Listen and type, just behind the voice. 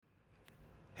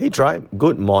Hey Tribe,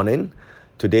 good morning.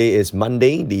 Today is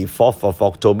Monday, the 4th of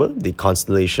October. The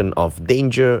constellation of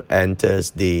Danger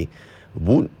enters the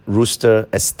Wood Rooster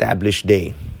Established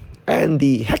Day. And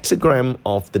the hexagram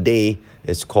of the day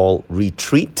is called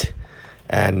Retreat.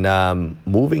 And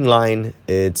moving line,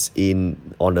 it's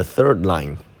in on the third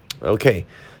line. Okay,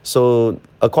 so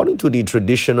according to the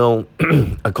traditional,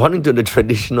 according to the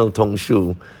traditional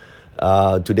Tongshu,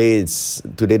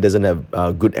 today doesn't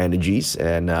have good energies,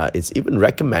 and it's even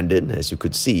recommended, as you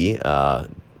could see.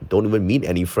 Don't even meet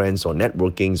any friends or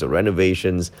networkings or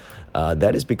renovations.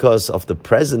 That is because of the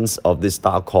presence of this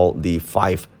star called the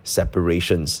five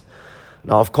separations.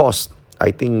 Now, of course,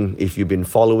 I think if you've been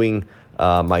following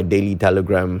my daily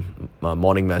Telegram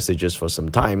morning messages for some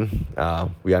time,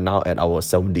 we are now at our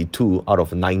 72 out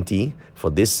of 90 for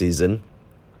this season.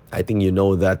 I think you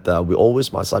know that we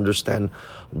always must understand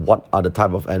what are the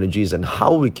type of energies and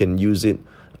how we can use it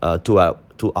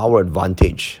to our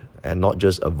advantage, and not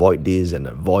just avoid this and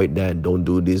avoid that, don't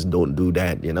do this, don't do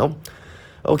that,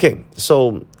 Okay,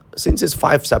 so since it's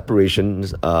five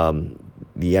separations,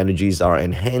 the energies are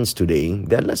enhanced today,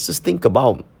 then let's just think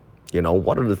about,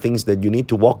 what are the things that you need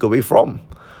to walk away from?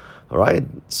 All right.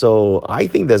 So I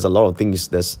think there's a lot of things.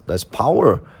 There's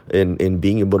power in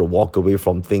being able to walk away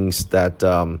from things that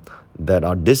that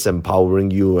are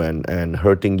disempowering you and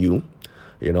hurting you.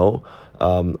 A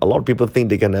lot of people think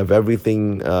they can have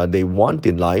everything they want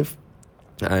in life,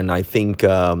 and I think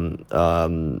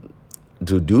to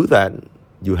do that,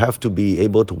 you have to be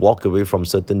able to walk away from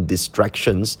certain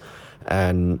distractions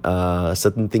and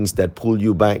certain things that pull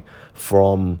you back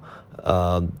from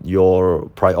your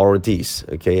priorities,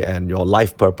 okay, and your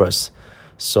life purpose.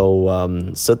 So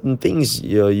certain things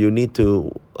you need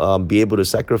to be able to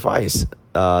sacrifice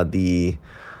the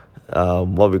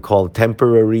what we call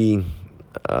temporary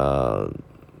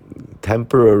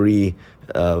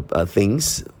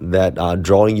things that are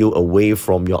drawing you away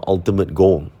from your ultimate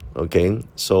goal. Okay,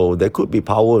 so there could be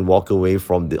power in walk away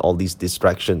from all these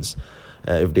distractions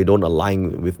if they don't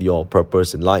align with your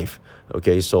purpose in life.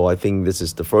 Okay, so I think this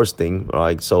is the first thing,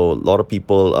 right? So a lot of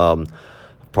people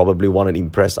probably want to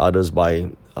impress others by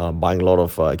buying a lot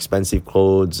of expensive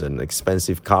clothes and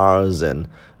expensive cars and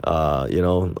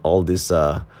all this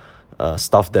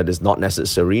stuff that is not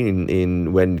necessary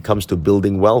in when it comes to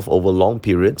building wealth over long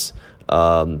periods.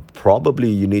 Probably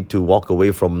you need to walk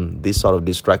away from this sort of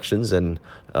distractions and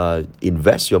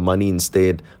invest your money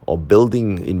instead, or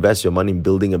invest your money in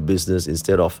building a business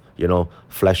instead of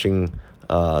flashing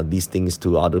these things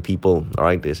to other people, all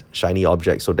right, this shiny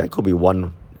object. So that could be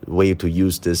one way to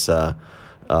use this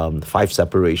five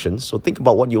separations. So think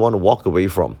about what you want to walk away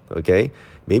from, okay?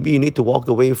 Maybe you need to walk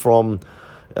away from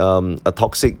a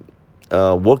toxic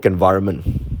work environment.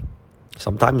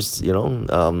 Sometimes,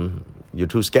 you're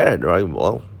too scared, right?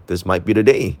 Well, this might be the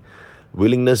day.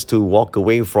 Willingness to walk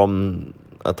away from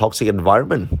a toxic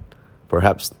environment.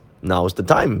 Perhaps now is the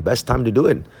time, best time to do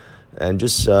it. And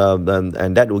just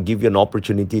and that will give you an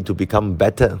opportunity to become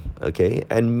better, okay?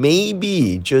 And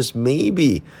maybe, just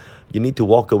maybe, you need to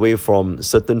walk away from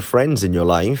certain friends in your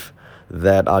life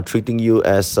that are treating you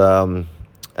as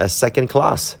second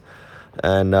class,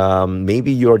 and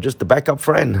maybe you're just the backup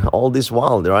friend all this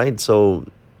while, right? So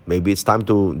maybe it's time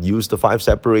to use the five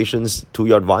separations to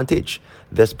your advantage.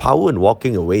 There's power in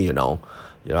walking away,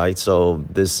 Right, so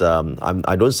this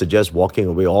I don't suggest walking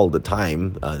away all the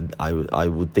time. I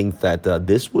would think that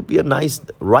this would be a nice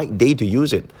right day to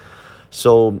use it.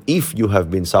 So if you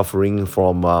have been suffering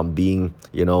from being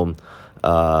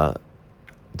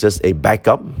just a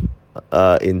backup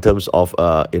in terms of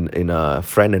in a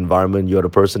friend environment, you're the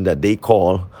person that they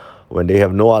call when they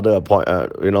have no other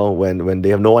when they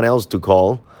have no one else to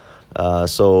call.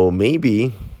 So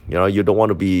maybe you don't want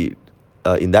to be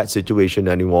in that situation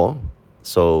anymore.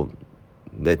 So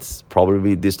that's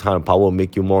probably this kind of power will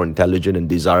make you more intelligent and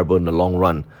desirable in the long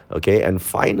run. Okay, and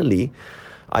finally,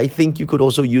 I think you could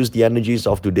also use the energies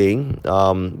of today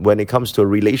when it comes to a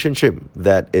relationship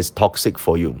that is toxic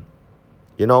for you.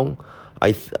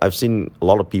 I've seen a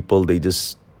lot of people, they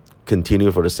just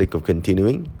continue for the sake of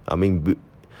continuing. I mean,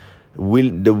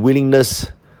 the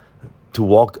willingness to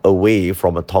walk away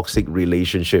from a toxic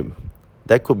relationship,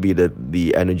 that could be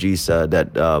the energies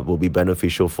that will be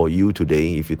beneficial for you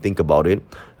today if you think about it,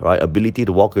 right? Ability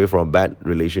to walk away from a bad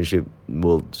relationship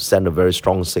will send a very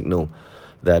strong signal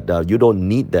that you don't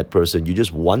need that person, you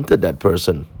just wanted that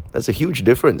person. That's a huge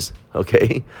difference,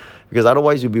 okay? Because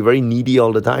otherwise you'll be very needy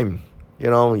all the time. You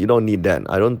don't need that.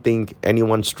 I don't think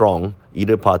anyone strong,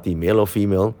 either party, male or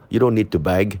female, you don't need to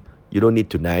beg, you don't need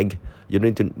to nag, you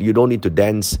don't need to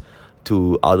dance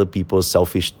to other people's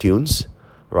selfish tunes.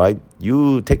 right?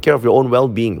 You take care of your own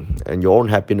well-being and your own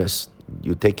happiness.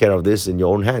 You take care of this in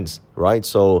your own hands, right?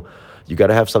 So you got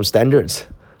to have some standards.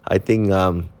 I think,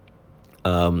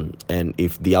 and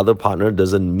if the other partner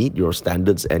doesn't meet your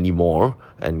standards anymore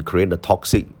and create a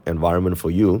toxic environment for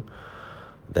you,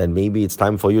 then maybe it's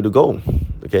time for you to go.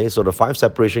 Okay, so the five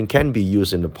separation can be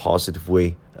used in a positive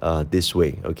way, this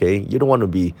way. Okay, you don't want to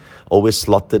be always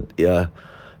slotted, you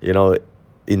know,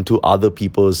 into other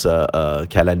people's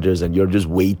calendars, and you're just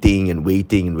waiting and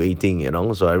waiting and waiting. You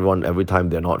know, so every time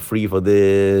they're not free for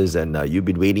this, and you've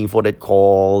been waiting for that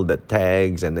call, that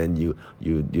text, and then you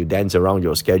dance around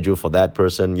your schedule for that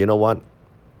person. You know what?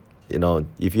 You know,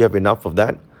 if you have enough of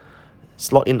that,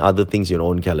 slot in other things in your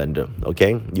own calendar.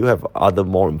 Okay, you have other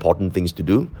more important things to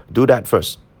do that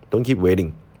first. Don't keep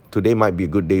waiting. Today might be a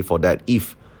good day for that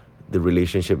if the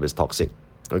relationship is toxic.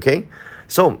 Okay,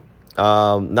 so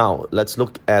now let's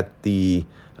look at the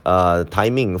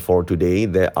timing for today.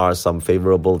 There are some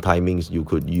favorable timings you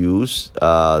could use.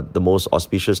 The most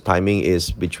auspicious timing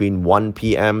is between 1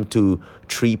 p.m. to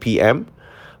 3 p.m.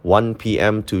 1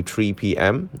 p.m. to 3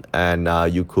 p.m.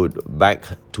 and you could back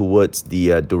towards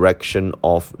the direction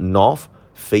of north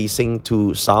facing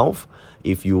to south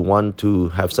if you want to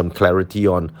have some clarity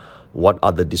on what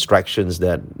are the distractions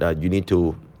that you need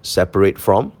to separate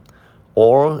from,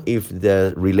 or if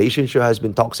the relationship has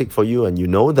been toxic for you and you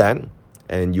know that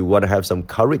and you want to have some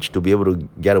courage to be able to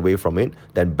get away from it,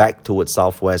 then back towards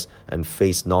southwest and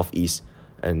face northeast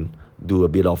and do a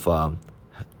bit of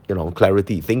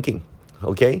clarity thinking.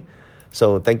 Okay,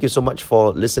 so thank you so much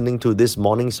for listening to this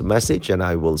morning's message, and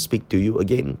I will speak to you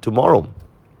again tomorrow.